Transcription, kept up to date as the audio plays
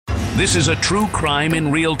This is a true crime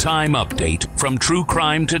in real time update from True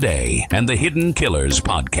Crime Today and the Hidden Killers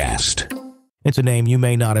podcast. It's a name you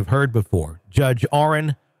may not have heard before, Judge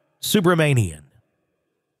Arun Subramanian.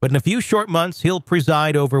 But in a few short months, he'll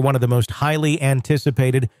preside over one of the most highly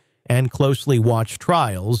anticipated and closely watched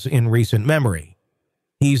trials in recent memory.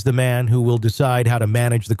 He's the man who will decide how to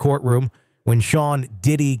manage the courtroom when Sean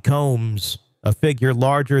Diddy Combs, a figure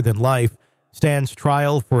larger than life, stands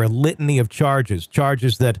trial for a litany of charges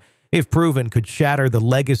that, if proven, could shatter the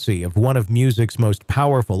legacy of one of music's most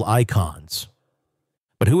powerful icons.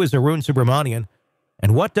 But who is Arun Subramanian,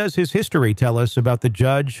 and what does his history tell us about the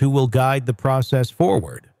judge who will guide the process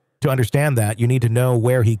forward? To understand that, you need to know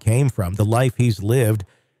where he came from, the life he's lived,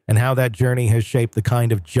 and how that journey has shaped the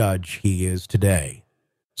kind of judge he is today.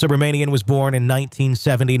 Subramanian was born in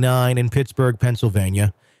 1979 in Pittsburgh,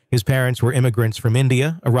 Pennsylvania. His parents were immigrants from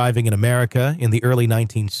India, arriving in America in the early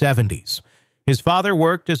 1970s. His father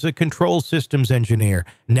worked as a control systems engineer,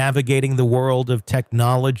 navigating the world of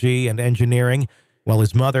technology and engineering, while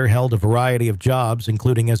his mother held a variety of jobs,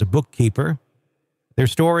 including as a bookkeeper. Their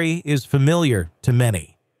story is familiar to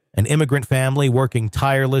many, an immigrant family working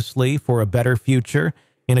tirelessly for a better future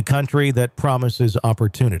in a country that promises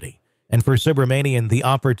opportunity. And for Subramanian, the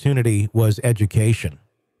opportunity was education.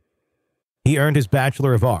 He earned his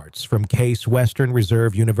Bachelor of Arts from Case Western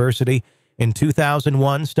Reserve University in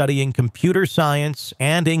 2001, studying computer science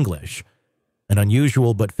and English, an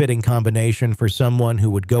unusual but fitting combination for someone who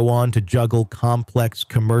would go on to juggle complex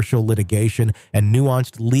commercial litigation and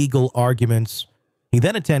nuanced legal arguments. He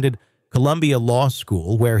then attended Columbia Law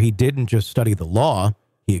School, where he didn't just study the law,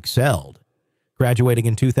 he excelled. Graduating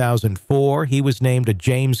in 2004, he was named a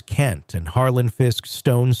James Kent and Harlan Fiske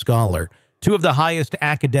Stone Scholar, two of the highest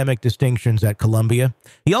academic distinctions at Columbia.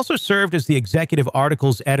 He also served as the executive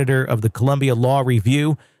articles editor of the Columbia Law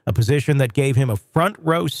Review, a position that gave him a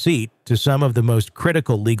front-row seat to some of the most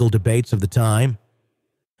critical legal debates of the time.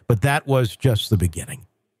 But that was just the beginning.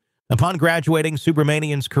 Upon graduating,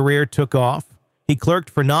 Subramanian's career took off. He clerked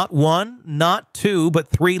for not one, not two, but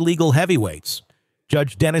three legal heavyweights: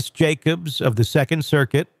 Judge Dennis Jacobs of the Second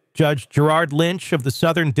Circuit, Judge Gerard Lynch of the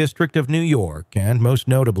Southern District of New York, and most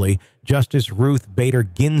notably, Justice Ruth Bader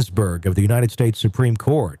Ginsburg of the United States Supreme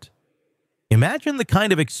Court. Imagine the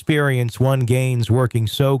kind of experience one gains working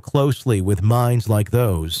so closely with minds like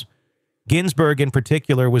those. Ginsburg, in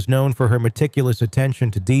particular, was known for her meticulous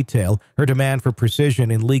attention to detail, her demand for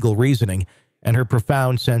precision in legal reasoning, and her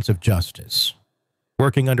profound sense of justice.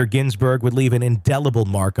 Working under Ginsburg would leave an indelible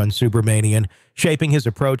mark on Subramanian, shaping his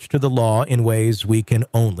approach to the law in ways we can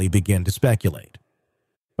only begin to speculate.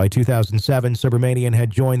 By 2007, Subramanian had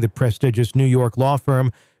joined the prestigious New York law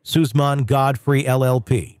firm Sussman Godfrey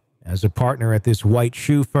LLP. As a partner at this white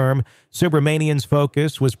shoe firm, Subramanian's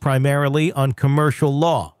focus was primarily on commercial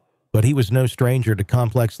law, but he was no stranger to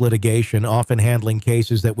complex litigation, often handling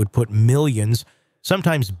cases that would put millions,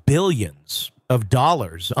 sometimes billions, of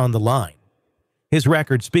dollars on the line. His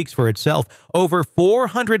record speaks for itself. Over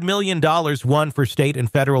 $400 million won for state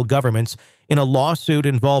and federal governments in a lawsuit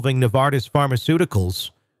involving Novartis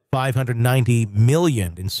Pharmaceuticals, $590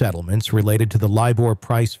 million in settlements related to the LIBOR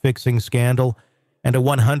price-fixing scandal, and a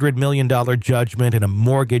 $100 million judgment in a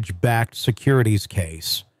mortgage-backed securities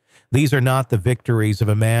case. These are not the victories of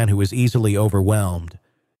a man who is easily overwhelmed.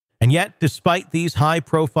 And yet, despite these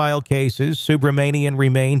high-profile cases, Subramanian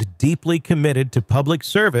remained deeply committed to public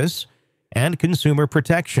service and consumer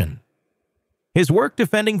protection. His work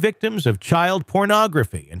defending victims of child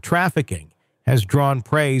pornography and trafficking has drawn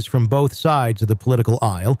praise from both sides of the political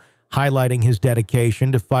aisle, highlighting his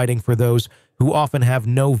dedication to fighting for those who often have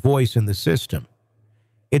no voice in the system.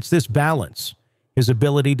 It's this balance, his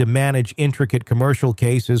ability to manage intricate commercial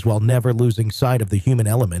cases while never losing sight of the human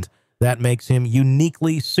element, that makes him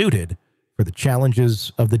uniquely suited for the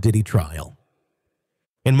challenges of the Diddy trial.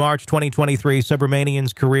 In March 2023,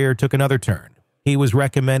 Subramanian's career took another turn. He was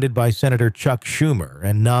recommended by Senator Chuck Schumer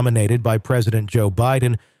and nominated by President Joe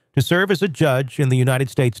Biden to serve as a judge in the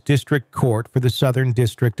United States District Court for the Southern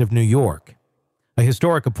District of New York. A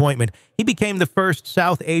historic appointment, he became the first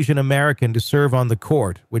South Asian American to serve on the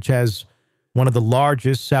court, which has one of the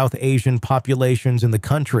largest South Asian populations in the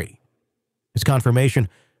country. His confirmation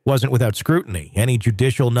wasn't without scrutiny. Any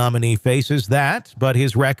judicial nominee faces that, but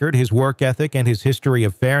his record, his work ethic, and his history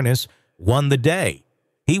of fairness won the day.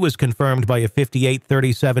 He was confirmed by a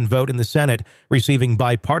 58-37 vote in the Senate, receiving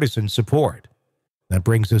bipartisan support. That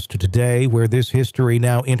brings us to today, where this history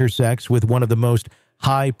now intersects with one of the most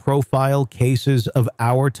high-profile cases of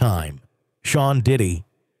our time. Sean Diddy,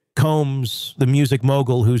 Combs, the music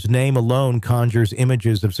mogul whose name alone conjures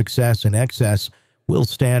images of success and excess, will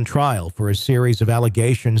stand trial for a series of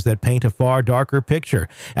allegations that paint a far darker picture.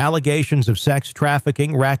 Allegations of sex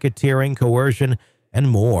trafficking, racketeering, coercion, and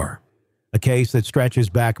more. A case that stretches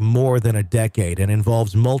back more than a decade and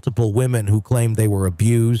involves multiple women who claim they were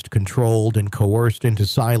abused, controlled, and coerced into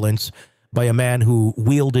silence by a man who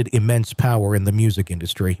wielded immense power in the music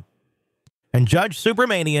industry. And Judge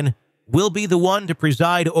Subramanian will be the one to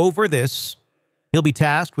preside over this. He'll be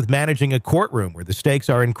tasked with managing a courtroom where the stakes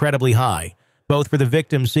are incredibly high, both for the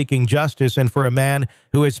victim seeking justice and for a man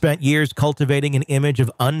who has spent years cultivating an image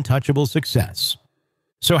of untouchable success.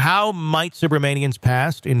 So how might Subramanian's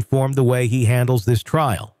past inform the way he handles this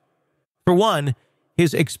trial? For one,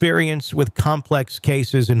 his experience with complex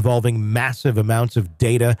cases involving massive amounts of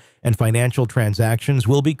data and financial transactions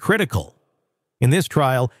will be critical. In this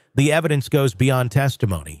trial, the evidence goes beyond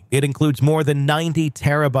testimony. It includes more than 90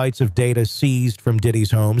 terabytes of data seized from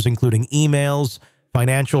Diddy's homes, including emails,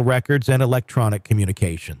 financial records, and electronic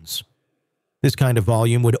communications. This kind of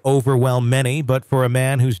volume would overwhelm many, but for a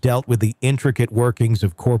man who's dealt with the intricate workings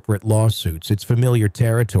of corporate lawsuits, it's familiar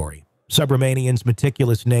territory. Subramanian's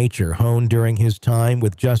meticulous nature, honed during his time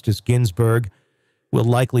with Justice Ginsburg, will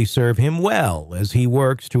likely serve him well as he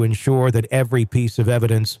works to ensure that every piece of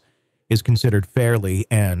evidence is considered fairly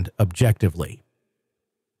and objectively.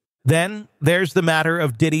 Then there's the matter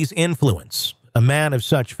of Diddy's influence. A man of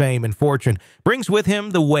such fame and fortune brings with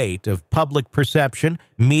him the weight of public perception,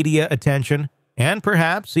 media attention, and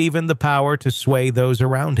perhaps even the power to sway those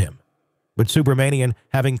around him. But Subramanian,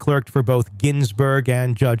 having clerked for both Ginsburg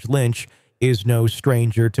and Judge Lynch, is no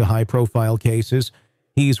stranger to high-profile cases.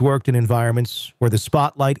 He's worked in environments where the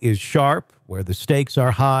spotlight is sharp, where the stakes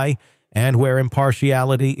are high, and where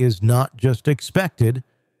impartiality is not just expected,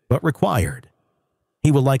 but required.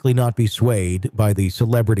 He will likely not be swayed by the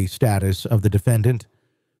celebrity status of the defendant.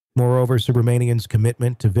 Moreover, Subramanian's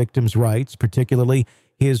commitment to victims' rights, particularly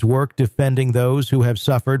his work defending those who have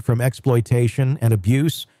suffered from exploitation and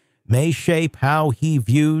abuse, may shape how he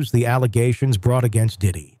views the allegations brought against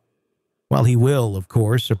Diddy. While he will, of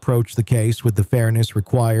course, approach the case with the fairness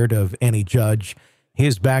required of any judge,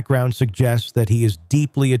 his background suggests that he is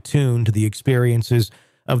deeply attuned to the experiences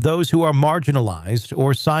of those who are marginalized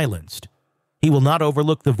or silenced. He will not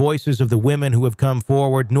overlook the voices of the women who have come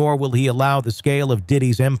forward, nor will he allow the scale of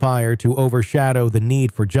Diddy's empire to overshadow the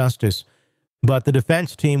need for justice. But the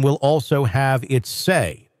defense team will also have its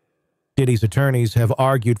say. Diddy's attorneys have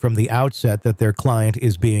argued from the outset that their client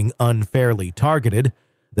is being unfairly targeted,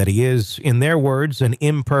 that he is, in their words, an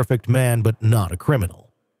imperfect man but not a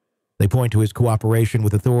criminal. They point to his cooperation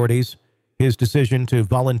with authorities, his decision to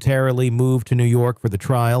voluntarily move to New York for the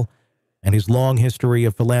trial, and his long history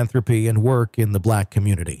of philanthropy and work in the black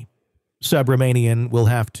community. Subramanian will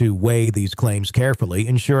have to weigh these claims carefully,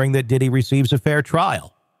 ensuring that Diddy receives a fair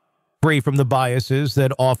trial, free from the biases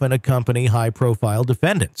that often accompany high-profile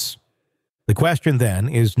defendants. The question, then,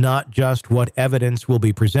 is not just what evidence will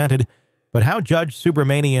be presented, but how Judge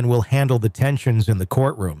Subramanian will handle the tensions in the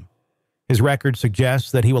courtroom. His record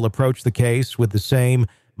suggests that he will approach the case with the same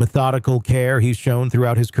methodical care he's shown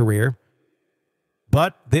throughout his career.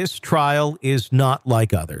 But this trial is not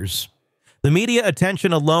like others. The media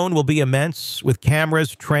attention alone will be immense, with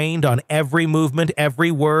cameras trained on every movement,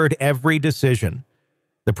 every word, every decision.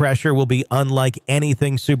 The pressure will be unlike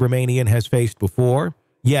anything Subramanian has faced before.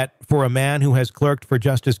 Yet, for a man who has clerked for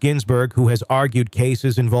Justice Ginsburg, who has argued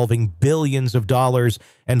cases involving billions of dollars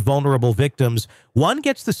and vulnerable victims, one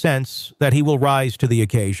gets the sense that he will rise to the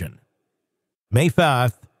occasion. May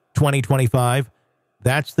 5th, 2025.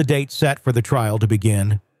 That's the date set for the trial to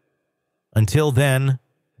begin. Until then,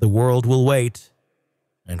 the world will wait.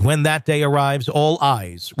 And when that day arrives, all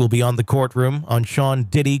eyes will be on the courtroom, on Sean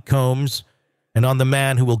Diddy Combs, and on the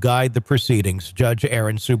man who will guide the proceedings, Judge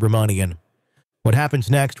Arun Subramanian. What happens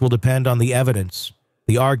next will depend on the evidence,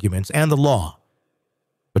 the arguments, and the law.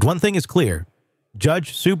 But one thing is clear.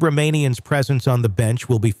 Judge Subramanian's presence on the bench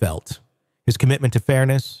will be felt. His commitment to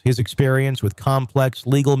fairness, his experience with complex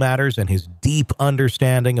legal matters, and his deep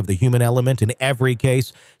understanding of the human element in every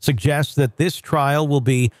case suggests that this trial will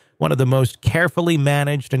be one of the most carefully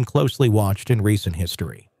managed and closely watched in recent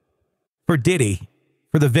history. For Diddy,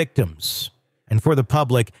 for the victims, and for the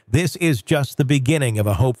public, this is just the beginning of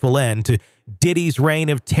a hopeful end to Diddy's reign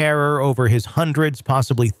of terror over his hundreds,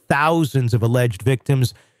 possibly thousands of alleged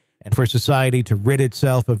victims, and for society to rid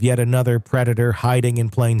itself of yet another predator hiding in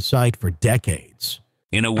plain sight for decades.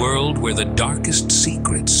 In a world where the darkest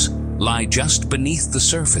secrets lie just beneath the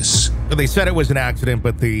surface. They said it was an accident,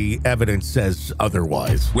 but the evidence says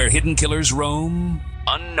otherwise. Where hidden killers roam,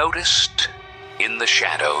 unnoticed, in the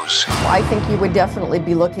shadows. I think you would definitely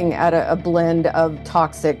be looking at a blend of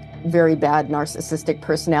toxic, very bad narcissistic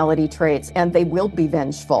personality traits, and they will be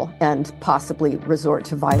vengeful and possibly resort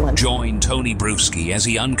to violence. Join Tony Bruschi as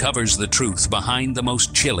he uncovers the truth behind the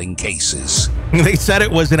most chilling cases. They said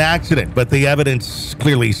it was an accident, but the evidence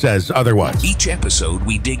clearly says otherwise. Each episode,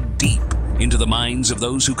 we dig deep into the minds of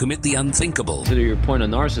those who commit the unthinkable. To your point on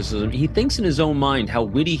narcissism, he thinks in his own mind how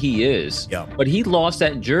witty he is. Yeah. But he lost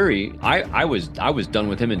that jury. I was done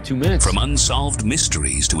with him in 2 minutes. From unsolved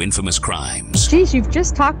mysteries to infamous crimes. Geez, you've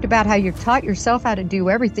just talked about how you've taught yourself how to do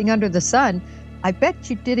everything under the sun. I bet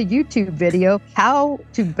you did a YouTube video, how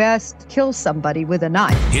to best kill somebody with a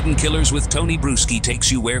knife. Hidden Killers with Tony Bruschi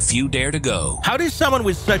takes you where few dare to go. How does someone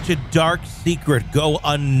with such a dark secret go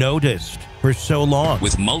unnoticed for so long?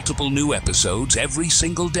 With multiple new episodes every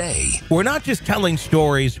single day. We're not just telling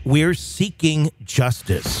stories, we're seeking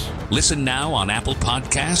justice. Listen now on Apple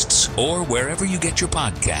Podcasts or wherever you get your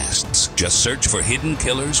podcasts. Just search for Hidden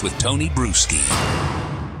Killers with Tony Bruschi.